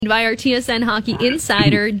By our TSN Hockey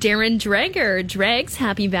Insider, Darren Dreger. Dregs,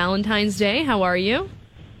 happy Valentine's Day. How are you?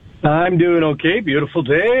 I'm doing okay. Beautiful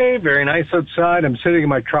day. Very nice outside. I'm sitting in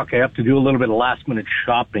my truck. I have to do a little bit of last-minute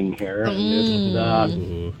shopping here.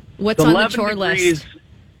 What's on the chore list?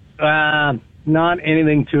 Not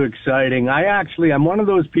anything too exciting. I'm one of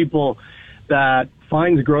those people that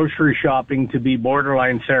finds grocery shopping to be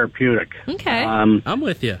borderline therapeutic. Okay. I'm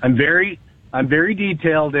with you. I'm very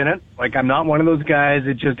detailed in it. Like, I'm not one of those guys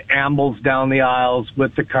that just ambles down the aisles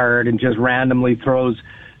with the cart and just randomly throws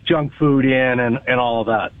junk food in and all of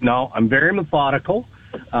that. No, I'm very methodical,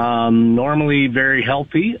 normally very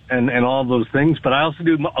healthy and all of those things, but I also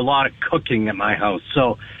do a lot of cooking at my house.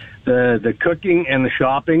 So the cooking and the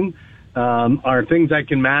shopping are things I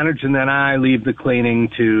can manage, and then I leave the cleaning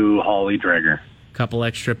to Holly Dreger. Couple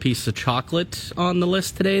extra pieces of chocolate on the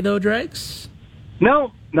list today, though, Dregs?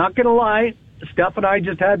 No, not going to lie. Steph and I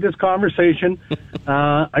just had this conversation.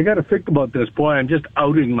 I got to think about this. Boy, I'm just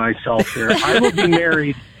outing myself here. I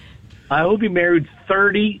will be married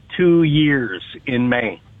 32 years in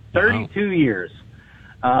May. 32 years.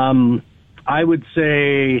 I would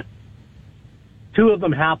say 2 of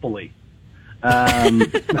them happily. Is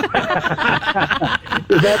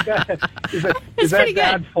that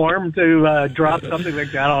bad form to drop something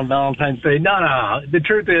like that on Valentine's Day? No. The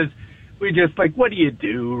truth is, we just, what do you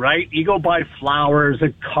do, right? You go buy flowers,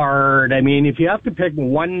 a card. I mean, if you have to pick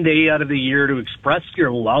one day out of the year to express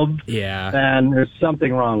your love, then there's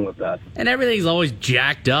something wrong with that. And everything's always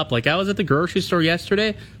jacked up. Like, I was at the grocery store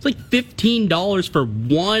yesterday. It's like $15 for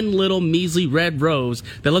one little measly red rose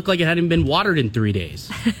that looked like it hadn't been watered in 3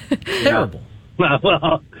 days. Terrible.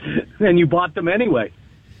 Well, then you bought them anyway.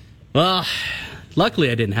 Well,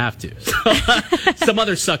 luckily I didn't have to. Some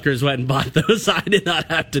other suckers went and bought those. I did not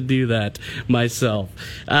have to do that myself.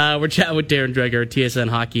 We're chatting with Darren Dreger, TSN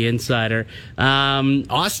Hockey Insider.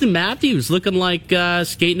 Austin Matthews looking like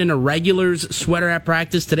skating in a regulars sweater at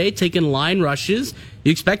practice today, taking line rushes.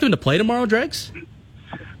 You expect him to play tomorrow, Dregs?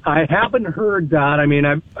 I haven't heard that. I mean,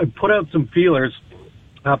 I've put out some feelers.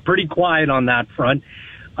 Pretty quiet on that front.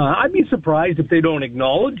 I'd be surprised if they don't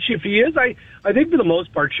acknowledge if he is. I think for the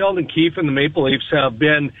most part, Sheldon Keefe and the Maple Leafs have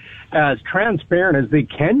been as transparent as they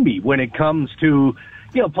can be when it comes to,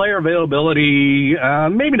 player availability,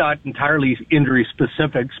 maybe not entirely injury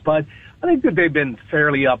specifics, but I think that they've been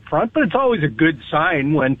fairly upfront. But it's always a good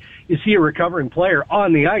sign when you see a recovering player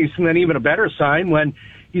on the ice, and then even a better sign when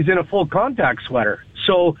he's in a full contact sweater.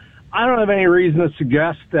 So I don't have any reason to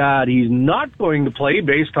suggest that he's not going to play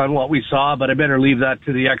based on what we saw, but I better leave that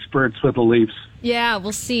to the experts with the Leafs. Yeah,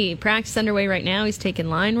 we'll see. Practice underway right now. He's taking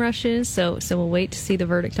line rushes, so we'll wait to see the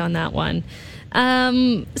verdict on that one.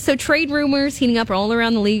 So trade rumors heating up all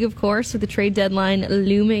around the league, of course, with the trade deadline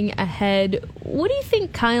looming ahead. What do you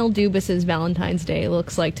think Kyle Dubas's Valentine's Day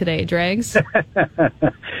looks like today, Dregs?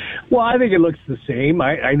 Well, I think it looks the same.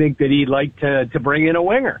 I think that he'd like to bring in a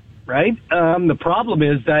winger. Right? The problem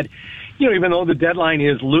is that, even though the deadline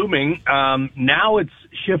is looming, now it's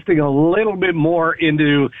shifting a little bit more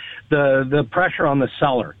into the pressure on the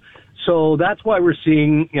seller. So that's why we're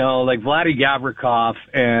seeing, like Vladdy Gavrikov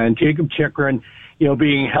and Jacob Chychrun,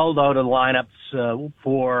 being held out of lineups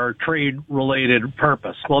for trade-related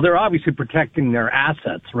purpose. Well, they're obviously protecting their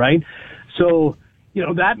assets, right? So,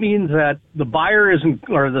 that means that the buyer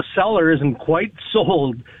the seller isn't quite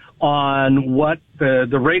sold on what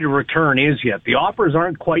the rate of return is yet. The offers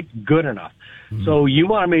aren't quite good enough. So you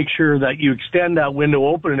want to make sure that you extend that window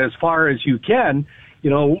open as far as you can,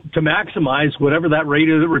 to maximize whatever that rate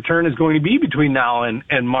of return is going to be between now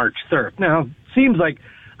and March 3rd. Now, it seems like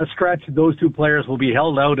a stretch that those two players will be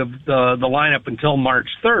held out of the lineup until March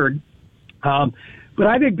 3rd. But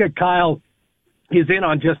I think that Kyle is in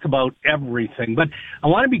on just about everything. But I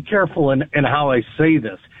want to be careful in how I say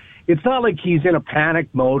this. It's not like he's in a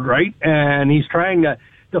panic mode, right? And he's trying to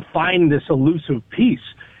find this elusive piece.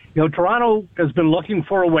 Toronto has been looking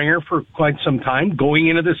for a winger for quite some time. Going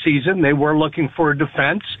into the season, they were looking for a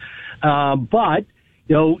defense. But,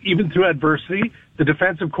 even through adversity, the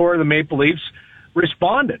defensive core of the Maple Leafs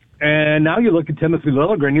responded. And now you look at Timothy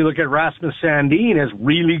Liljegren, you look at Rasmus Sandin as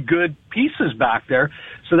really good pieces back there.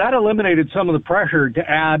 So that eliminated some of the pressure to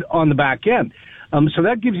add on the back end. So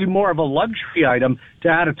that gives you more of a luxury item to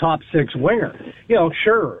add a top 6 winger.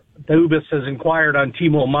 Sure, Dubas has inquired on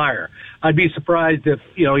Timo Meier. I'd be surprised if,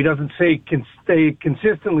 he doesn't stay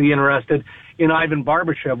consistently interested in Ivan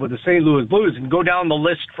Barbashev with the St. Louis Blues and go down the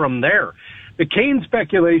list from there. The Kane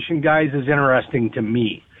speculation, guys, is interesting to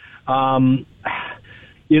me. No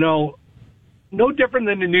different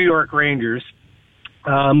than the New York Rangers.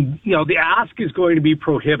 The ask is going to be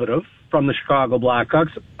prohibitive. from the Chicago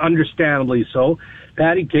Blackhawks, understandably so.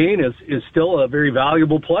 Patty Kane is still a very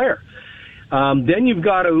valuable player. Then you've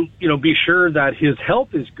got to, be sure that his health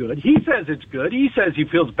is good. He says it's good. He says he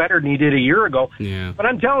feels better than he did a year ago. Yeah. But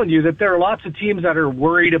I'm telling you that there are lots of teams that are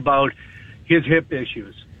worried about his hip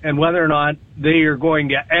issues and whether or not they are going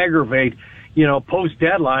to aggravate,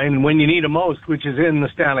 post-deadline when you need him most, which is in the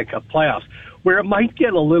Stanley Cup playoffs, where it might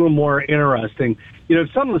get a little more interesting.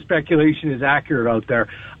 If some of the speculation is accurate out there,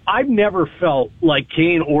 I've never felt like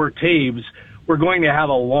Kane or Taves were going to have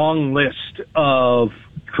a long list of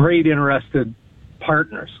trade-interested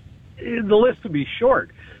partners. The list would be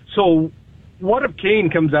short. So what if Kane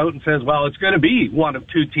comes out and says, well, it's going to be one of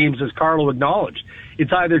two teams, as Carlo acknowledged.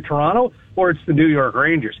 It's either Toronto or it's the New York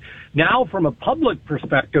Rangers. Now, from a public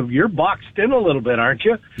perspective, you're boxed in a little bit, aren't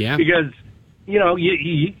you? Yeah. Because,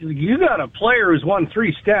 you got a player who's won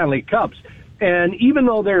 3 Stanley Cups. And even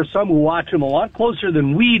though there are some who watch him a lot closer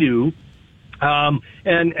than we do,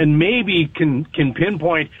 and maybe can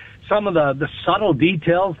pinpoint some of the subtle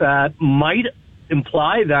details that might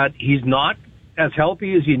imply that he's not as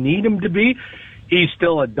healthy as you need him to be, he's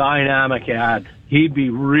still a dynamic ad. He'd be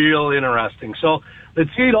real interesting. So let's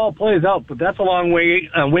see it all plays out. But that's a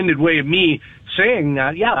long-winded way of me saying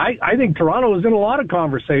that. Yeah, I think Toronto is in a lot of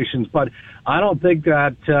conversations, but I don't think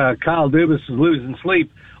that Kyle Dubas is losing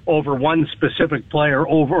sleep over one specific player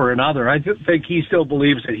over another. I just think he still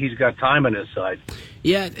believes that he's got time on his side.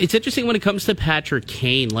 Yeah, it's interesting when it comes to Patrick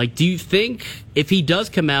Kane. Do you think if he does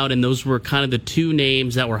come out, and those were kind of the two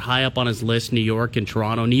names that were high up on his list, New York and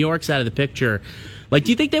Toronto, New York's out of the picture, do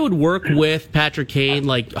you think they would work with Patrick Kane,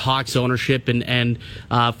 Hawks ownership and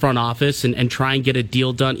front office, and try and get a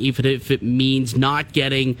deal done, even if it means not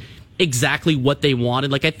getting exactly what they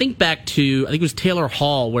wanted? I think back to, I think it was Taylor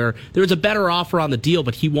Hall, where there was a better offer on the deal,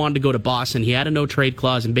 but he wanted to go to Boston. He had a no-trade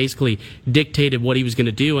clause and basically dictated what he was going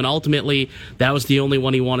to do, and ultimately that was the only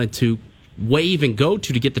one he wanted to waive and go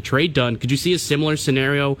to get the trade done. Could you see a similar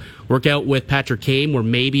scenario work out with Patrick Kane, where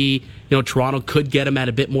maybe Toronto could get him at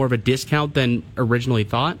a bit more of a discount than originally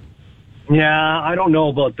thought? Yeah, I don't know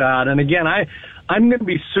about that. And again, I'm going to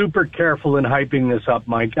be super careful in hyping this up,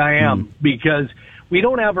 Mike. I am, because we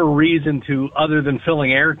don't have a reason to other than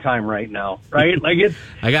filling airtime right now, right?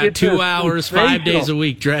 I got 2 hours, 5 days a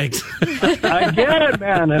week, Dregs. I get it,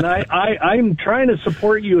 man, and I'm trying to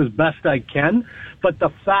support you as best I can, but the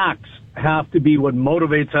facts have to be what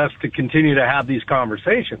motivates us to continue to have these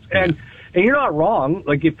conversations. And you're not wrong.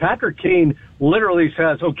 If Patrick Kane literally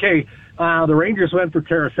says, okay, the Rangers went for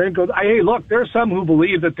Tarasenko. Hey, look, there's some who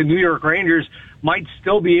believe that the New York Rangers might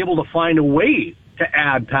still be able to find a way to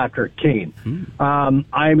add Patrick Kane.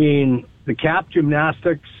 The cap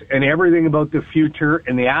gymnastics and everything about the future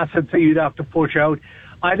and the assets that you'd have to push out,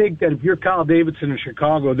 I think that if you're Kyle Davidson in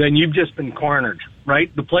Chicago, then you've just been cornered,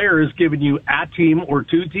 right? The player has given you a team or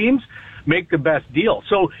two teams, make the best deal.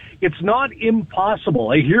 So it's not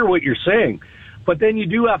impossible. I hear what you're saying, but then you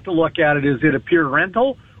do have to look at it. Is it a pure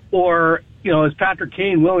rental, or, is Patrick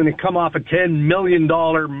Kane willing to come off a $10 million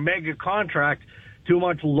mega contract to a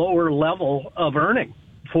much lower level of earning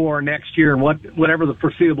for next year and whatever the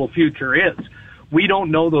foreseeable future is? We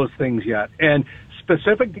don't know those things yet. And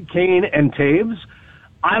specific to Kane and Taves,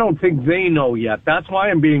 I don't think they know yet. That's why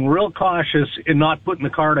I'm being real cautious in not putting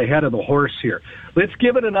the cart ahead of the horse here. Let's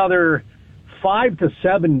give it another 5 to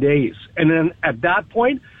 7 days. And then at that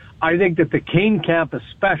point, I think that the Kane camp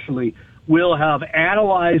especially will have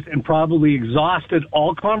analyzed and probably exhausted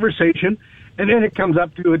all conversation. And then it comes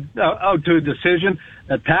up to a decision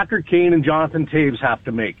that Patrick Kane and Jonathan Taves have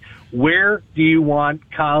to make. Where do you want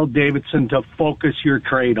Kyle Davidson to focus your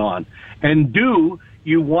trade on? And do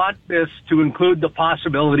you want this to include the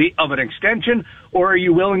possibility of an extension, or are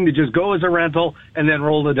you willing to just go as a rental and then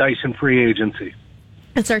roll the dice in free agency?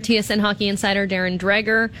 That's our TSN hockey insider, Darren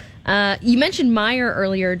Dreger. You mentioned Meier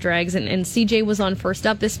earlier, Dregs, and CJ was on First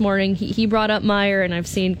Up this morning. He brought up Meier, and I've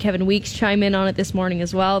seen Kevin Weeks chime in on it this morning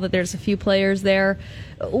as well, that there's a few players there.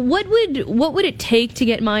 What would it take to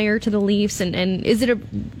get Meier to the Leafs, and is it a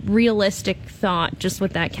realistic thought, just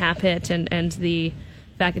with that cap hit and the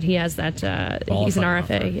fact that he has that he's an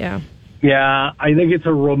RFA? Yeah, I think it's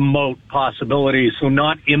a remote possibility, so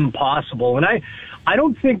not impossible. And I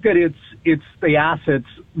don't think that it's the assets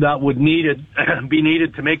that would be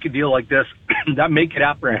needed to make a deal like this that make it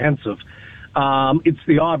apprehensive. It's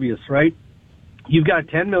the obvious, right? You've got a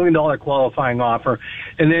 $10 million qualifying offer,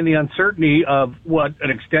 and then the uncertainty of what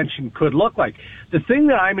an extension could look like. The thing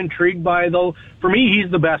that I'm intrigued by, though, for me,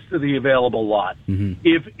 he's the best of the available lot. Mm-hmm.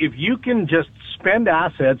 If you can just spend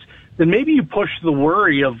assets, then maybe you push the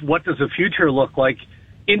worry of what does the future look like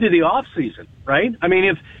into the off season, right? I mean,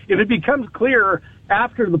 if it becomes clear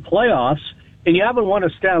after the playoffs and you haven't won a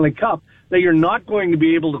Stanley Cup that you're not going to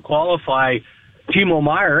be able to qualify Timo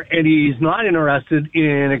Meier and he's not interested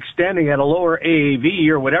in extending at a lower AAV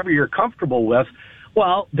or whatever you're comfortable with,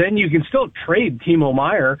 well, then you can still trade Timo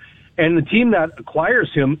Meier, and the team that acquires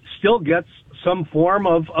him still gets some form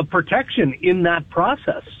of protection in that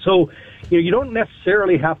process. So you don't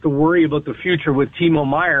necessarily have to worry about the future with Timo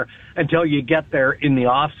Meier until you get there in the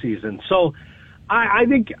off season. So I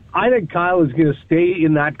think Kyle is going to stay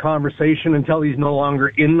in that conversation until he's no longer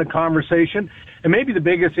in the conversation. And maybe the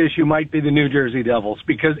biggest issue might be the New Jersey Devils,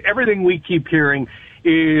 because everything we keep hearing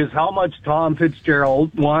is how much Tom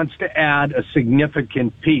Fitzgerald wants to add a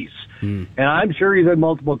significant piece. And I'm sure he's had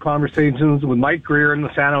multiple conversations with Mike Greer and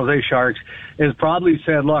the San Jose Sharks, and has probably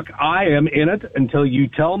said, look, I am in it until you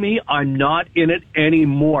tell me I'm not in it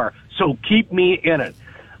anymore. So keep me in it.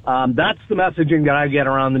 That's the messaging that I get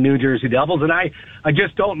around the New Jersey Devils, and I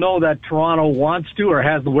just don't know that Toronto wants to or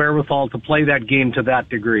has the wherewithal to play that game to that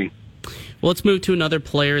degree. Well, let's move to another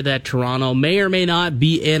player that Toronto may or may not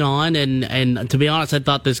be in on. And to be honest, I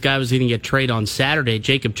thought this guy was going to get traded on Saturday,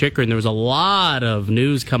 Jakob Chychrun. There was a lot of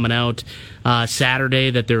news coming out Saturday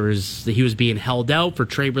that he was being held out for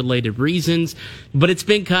trade-related reasons. But it's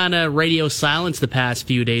been kind of radio silence the past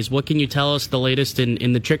few days. What can you tell us the latest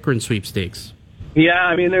in the Chychrun sweepstakes? Yeah,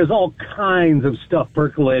 I mean, there's all kinds of stuff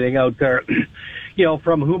percolating out there,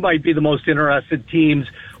 from who might be the most interested teams.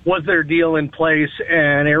 Was their deal in place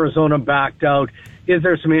and Arizona backed out? Is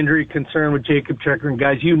there some injury concern with Jakob Chychrun?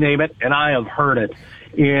 Guys, you name it, and I have heard it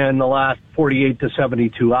in the last 48 to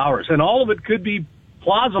 72 hours. And all of it could be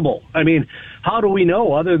plausible. I mean, how do we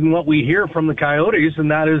know other than what we hear from the Coyotes, and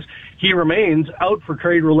that is he remains out for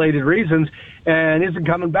trade-related reasons and isn't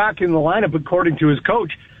coming back in the lineup, according to his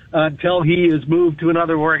coach, until he is moved to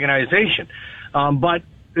another organization. But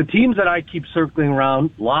the teams that I keep circling around,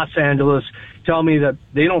 Los Angeles, tell me that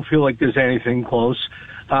they don't feel like there's anything close.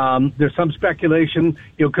 There's some speculation,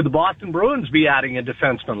 could the Boston Bruins be adding a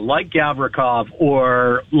defenseman like Gavrikov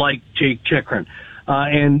or like Jake Chychrun?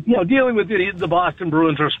 And dealing with the Boston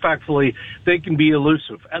Bruins respectfully, they can be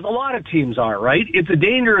elusive, as a lot of teams are, right? It's a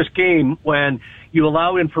dangerous game when you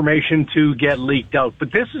allow information to get leaked out.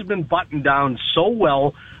 But this has been buttoned down so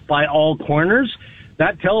well by all corners.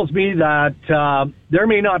 That tells me that there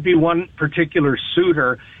may not be one particular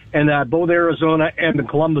suitor, and that both Arizona and the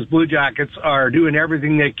Columbus Blue Jackets are doing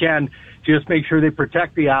everything they can to just make sure they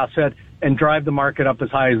protect the asset and drive the market up as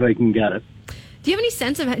high as they can get it. Do you have any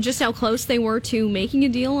sense of just how close they were to making a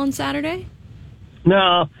deal on Saturday?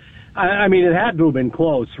 No. I mean, it had to have been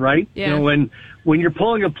close, right? Yeah. When you're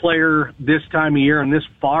pulling a player this time of year and this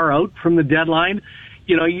far out from the deadline,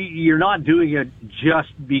 you're not doing it just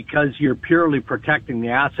because you're purely protecting the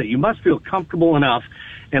asset. You must feel comfortable enough,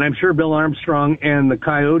 and I'm sure Bill Armstrong and the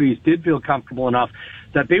Coyotes did feel comfortable enough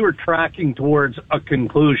that they were tracking towards a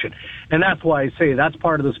conclusion. And that's why I say that's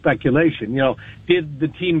part of the speculation. Did the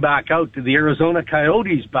team back out? Did the Arizona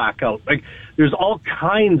Coyotes back out? Like, there's all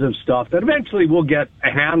kinds of stuff that eventually we'll get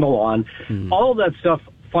a handle on. All of that stuff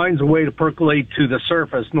finds a way to percolate to the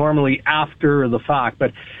surface, normally after the fact.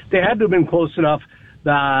 But they had to have been close enough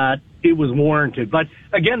that it was warranted. But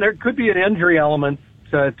again, there could be an injury element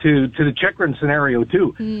to the Chychrun scenario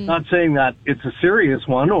too. Not saying that it's a serious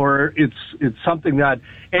one or it's something that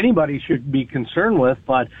anybody should be concerned with,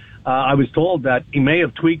 but I was told that he may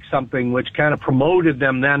have tweaked something which kind of promoted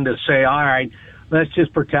them then to say, all right, let's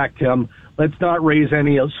just protect him. Let's not raise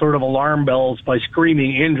any sort of alarm bells by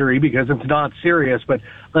screaming injury because it's not serious, but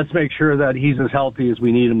let's make sure that he's as healthy as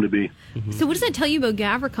we need him to be. So what does that tell you about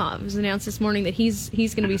Gavrikov? It was announced this morning that he's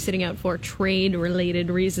going to be sitting out for trade-related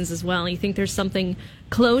reasons as well. You think there's something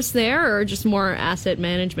close there or just more asset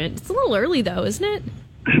management? It's a little early, though, isn't it?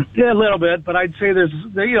 Yeah, a little bit, but I'd say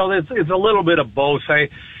it's a little bit of both. I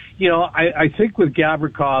think with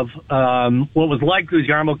Gavrikov, what was likely was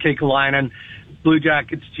Jarmo Kekalainen, Blue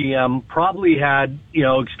Jackets GM, probably had,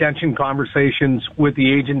 extension conversations with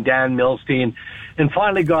the agent Dan Milstein and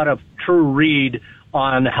finally got a true read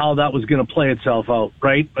on how that was going to play itself out,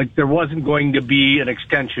 right? Like, there wasn't going to be an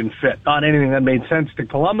extension fit, not anything that made sense to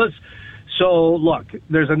Columbus. So, look,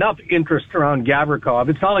 there's enough interest around Gavrikov.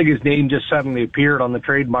 It's not like his name just suddenly appeared on the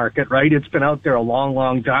trade market, right? It's been out there a long,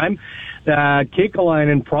 long time.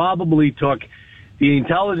 Kekalainen probably took the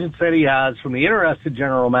intelligence that he has from the interested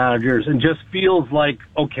general managers and just feels like,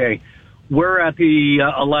 okay, we're at the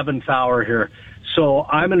 11th hour here. So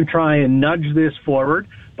I'm going to try and nudge this forward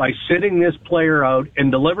by sitting this player out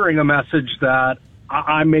and delivering a message that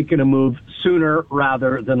I'm making a move sooner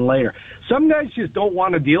rather than later. Some guys just don't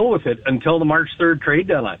want to deal with it until the March 3rd trade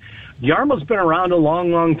deadline. Jarmo's been around a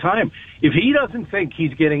long, long time. If he doesn't think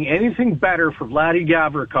he's getting anything better for Vladdy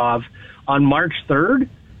Gavrikov on March 3rd,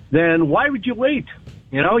 then why would you wait?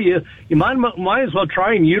 You know, you might as well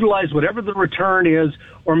try and utilize whatever the return is,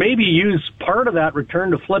 or maybe use part of that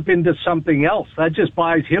return to flip into something else. That just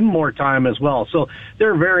buys him more time as well. So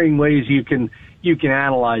there are varying ways you can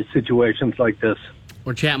analyze situations like this.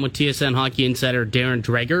 We're chatting with TSN Hockey Insider Darren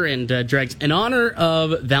Dreger. And Dregs, in honor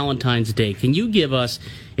of Valentine's Day, can you give us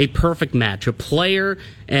a perfect match, a player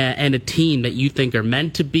and a team that you think are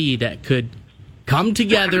meant to be, that could come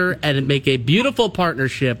together and make a beautiful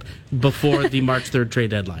partnership before the March 3rd trade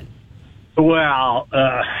deadline? Well,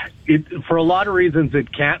 for a lot of reasons,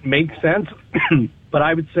 it can't make sense. But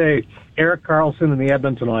I would say Erik Karlsson and the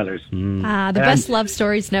Edmonton Oilers. The best love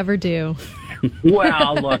stories never do.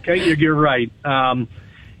 Well, look, you're right. And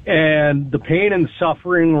the pain and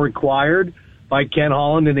suffering required by Ken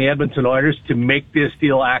Holland and the Edmonton Oilers to make this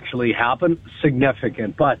deal actually happen,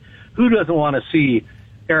 significant. But who doesn't want to see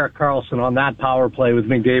Erik Karlsson on that power play with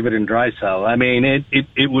McDavid and Draisaitl? I mean,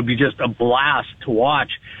 it would be just a blast to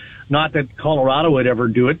watch. Not that Colorado would ever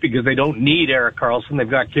do it, because they don't need Erik Karlsson. They've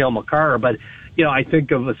got Cale Makar. But, you know, I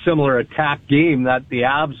think of a similar attack game that the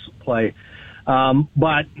Avs play.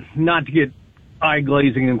 But not to get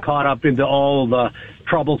eye-glazing and caught up into all the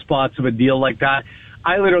trouble spots of a deal like that.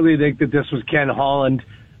 I literally think that this was Ken Holland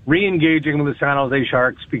re-engaging with the San Jose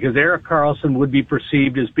Sharks, because Erik Karlsson would be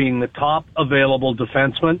perceived as being the top available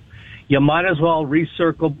defenseman. You might as well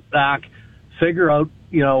recircle back, figure out,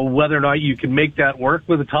 you know, whether or not you can make that work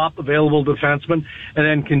with a top available defenseman, and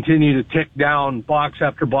then continue to tick down box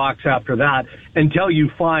after box after that until you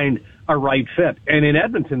find a right fit. And in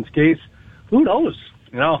Edmonton's case, who knows?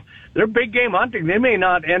 You know, they're big game hunting. They may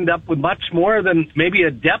not end up with much more than maybe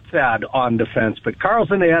a depth add on defense, but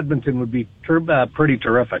Karlsson to Edmonton would be pretty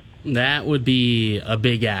terrific. That would be a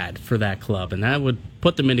big ad for that club, and that would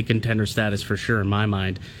put them into contender status for sure in my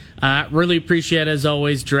mind. Really appreciate it, as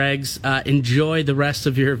always, Dregs. Enjoy the rest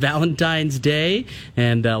of your Valentine's Day,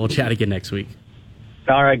 and we'll chat again next week.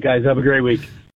 All right, guys. Have a great week.